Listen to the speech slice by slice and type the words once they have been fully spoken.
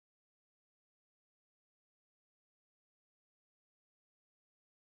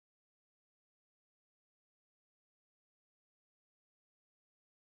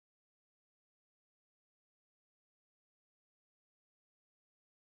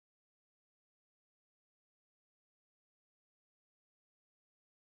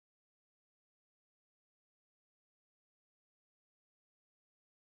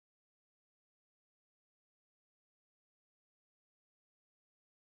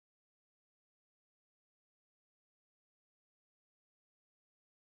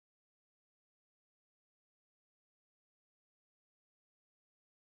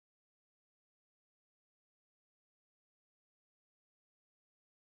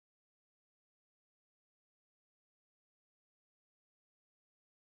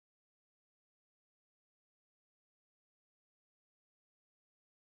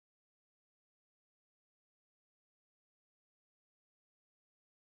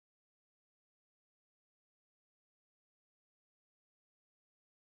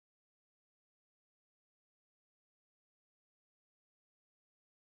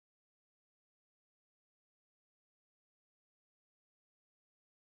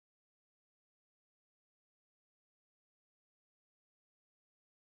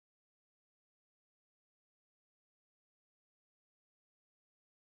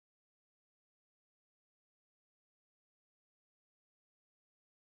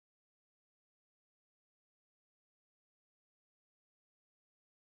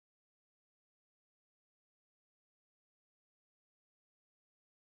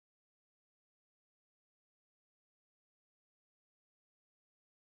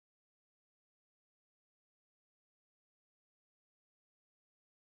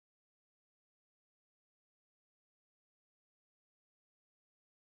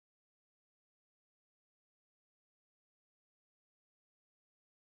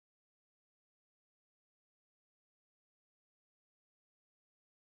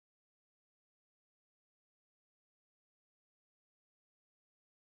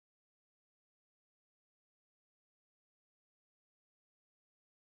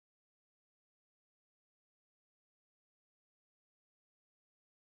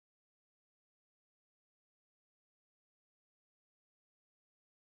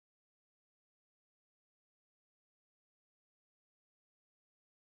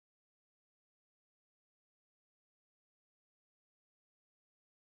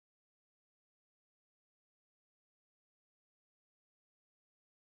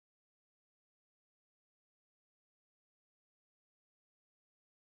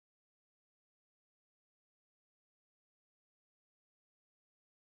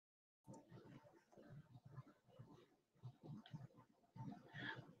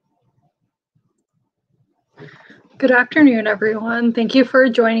Good afternoon, everyone. Thank you for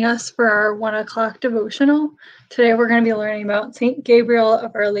joining us for our 1 o'clock devotional. Today we're going to be learning about St. Gabriel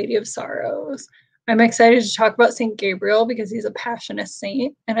of Our Lady of Sorrows. I'm excited to talk about St. Gabriel because he's a Passionist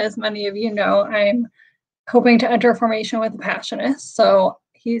saint, and as many of you know, I'm hoping to enter formation with the Passionists, so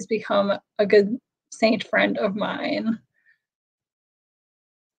he's become a good saint friend of mine.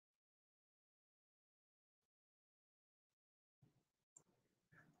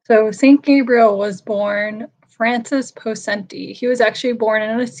 So St. Gabriel was born Francis Pocenti. He was actually born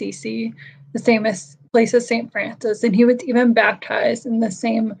in Assisi, the same place as St. Francis, and he was even baptized in the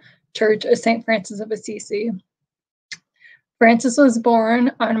same church as St. Francis of Assisi. Francis was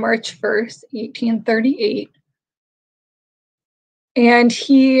born on March 1st, 1838, and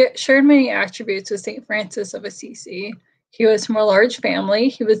he shared many attributes with St. Francis of Assisi. He was from a large family.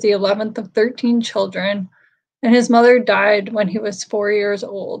 He was the 11th of 13 children, and his mother died when he was 4 years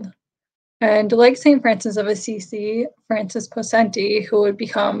old. And like St. Francis of Assisi, Francis Pocenti, who would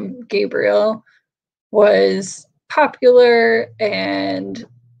become Gabriel, was popular and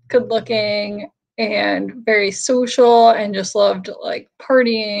good-looking and very social and just loved like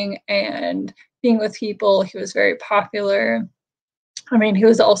partying and being with people. He was very popular. I mean, he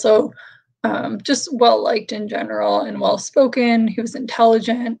was also just well-liked in general and well-spoken. He was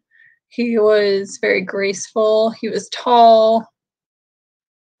intelligent. He was very graceful. He was tall.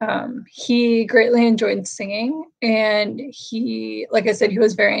 He greatly enjoyed singing, and he, like I said, he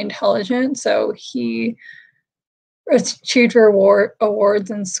was very intelligent, so he achieved awards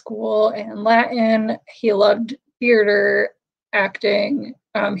in school and Latin. He loved theater, acting.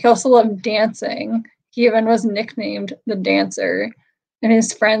 He also loved dancing. He even was nicknamed the Dancer, and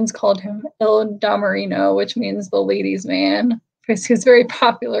his friends called him Il Damerino, which means the ladies' man, because he was very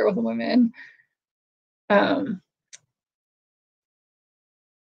popular with women.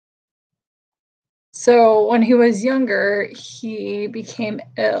 So when he was younger, he became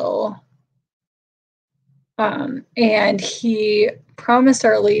ill. And he promised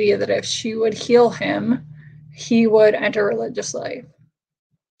Our Lady that if she would heal him, he would enter religious life.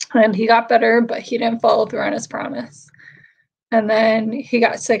 And he got better, but he didn't follow through on his promise. And then he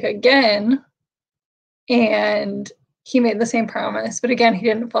got sick again, and he made the same promise, but again, he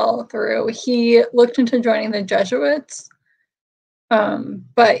didn't follow through. He looked into joining the Jesuits,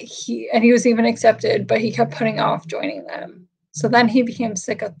 but he was even accepted, but he kept putting off joining them. So then he became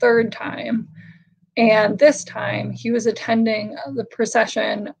sick a third time, and this time he was attending the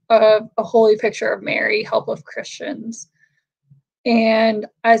procession of a holy picture of Mary, Help of Christians. And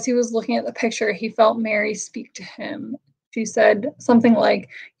as he was looking at the picture, he felt Mary speak to him. She said something like,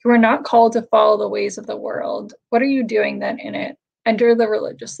 "You are not called to follow the ways of the world. What are you doing then in it? Enter the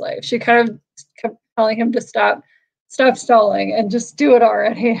religious life." She kind of kept telling him to stop stalling and just do it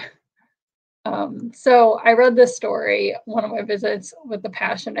already. So I read this story, one of my visits with the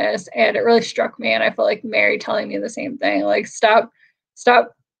Passionist, and it really struck me, and I felt like Mary telling me the same thing, like stop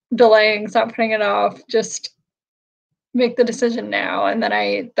delaying, stop putting it off, just make the decision now. And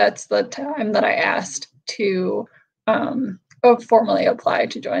then that's the time that I asked to formally apply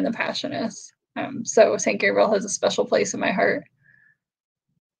to join the Passionists. So St. Gabriel has a special place in my heart.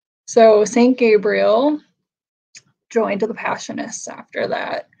 So St. Gabriel joined the Passionists after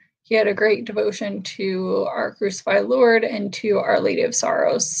that. He had a great devotion to our crucified Lord and to Our Lady of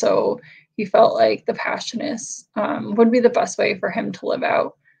Sorrows. So he felt like the Passionists would be the best way for him to live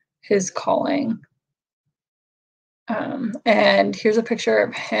out his calling. And here's a picture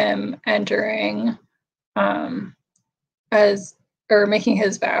of him entering making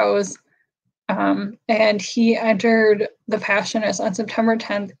his vows. And he entered the Passionists on September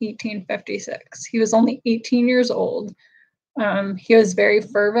 10th, 1856. He was only 18 years old. He was very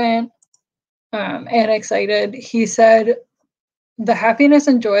fervent and excited. He said, "The happiness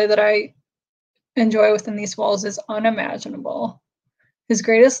and joy that I enjoy within these walls is unimaginable. His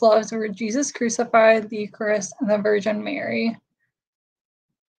greatest loves were Jesus crucified, the Eucharist, and the Virgin Mary."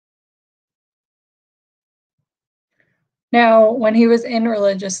 Now, when he was in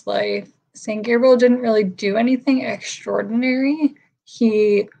religious life, St. Gabriel didn't really do anything extraordinary.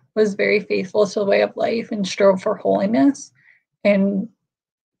 He was very faithful to the way of life and strove for holiness and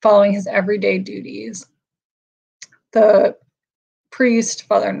following his everyday duties. The priest,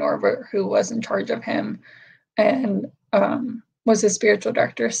 Father Norbert, who was in charge of him and was his spiritual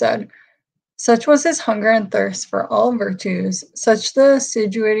director, said, "Such was his hunger and thirst for all virtues, such the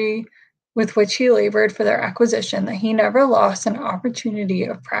assiduity with which he labored for their acquisition, that he never lost an opportunity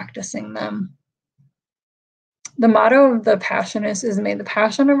of practicing them." The motto of the Passionists is, "May the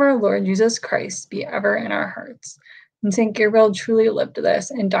passion of our Lord Jesus Christ be ever in our hearts." And St. Gabriel truly lived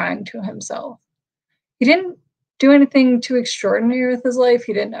this in dying to himself. He didn't do anything too extraordinary with his life.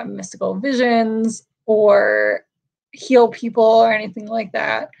 He didn't have mystical visions or heal people or anything like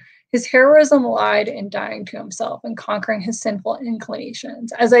that. His heroism lied in dying to himself and conquering his sinful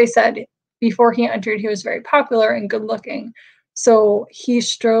inclinations. As I said, before he entered, he was very popular and good looking. So he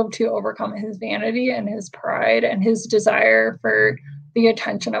strove to overcome his vanity and his pride and his desire for the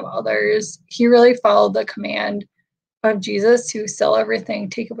attention of others. He really followed the command of Jesus to sell everything,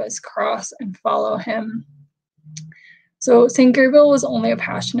 take up his cross, and follow him. So St. Gabriel was only a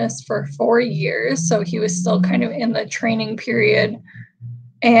Passionist for 4 years, so he was still kind of in the training period,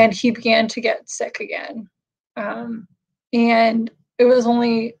 and he began to get sick again. And it was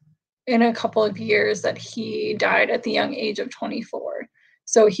only in a couple of years that he died at the young age of 24.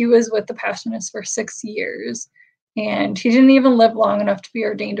 So he was with the Passionists for 6 years, and he didn't even live long enough to be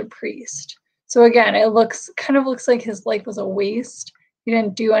ordained a priest. So again, it kind of looks like his life was a waste. He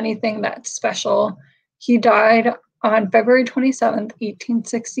didn't do anything that special. He died on February 27th,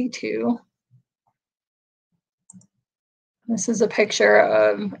 1862. This is a picture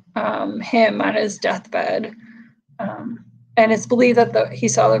of him on his deathbed. And it's believed that he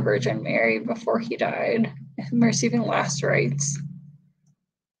saw the Virgin Mary before he died, receiving last rites.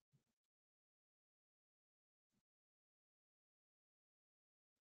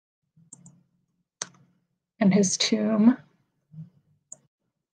 And his tomb.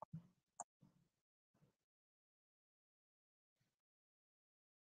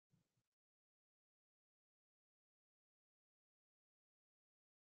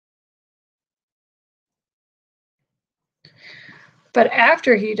 But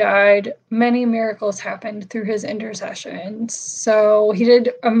after he died, many miracles happened through his intercession. So he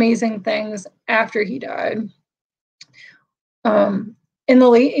did amazing things after he died. In the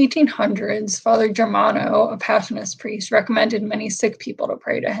late 1800s, Father Germano, a Passionist priest, recommended many sick people to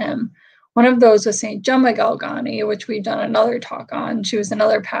pray to him. One of those was St. Gemma Galgani, which we've done another talk on. She was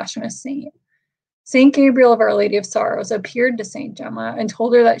another Passionist saint. St. Gabriel of Our Lady of Sorrows appeared to St. Gemma and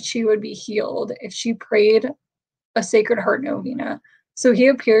told her that she would be healed if she prayed a Sacred Heart novena. So he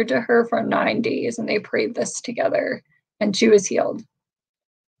appeared to her for 9 days, and they prayed this together, and she was healed.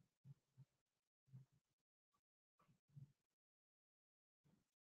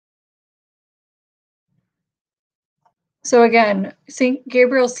 So again, St.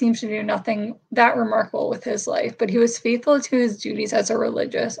 Gabriel seems to do nothing that remarkable with his life, but he was faithful to his duties as a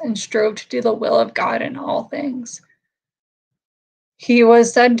religious and strove to do the will of God in all things. He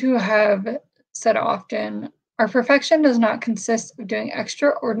was said to have said often, "Our perfection does not consist of doing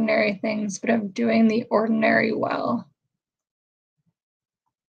extraordinary things, but of doing the ordinary well."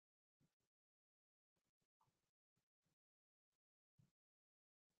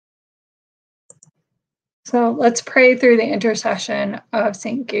 So let's pray through the intercession of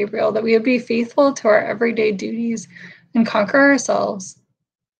St. Gabriel that we would be faithful to our everyday duties and conquer ourselves,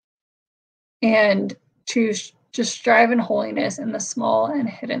 and to just strive in holiness in the small and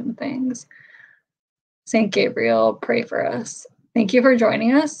hidden things. St. Gabriel, pray for us. Thank you for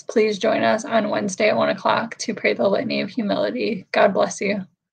joining us. Please join us on Wednesday at 1 o'clock to pray the Litany of Humility. God bless you.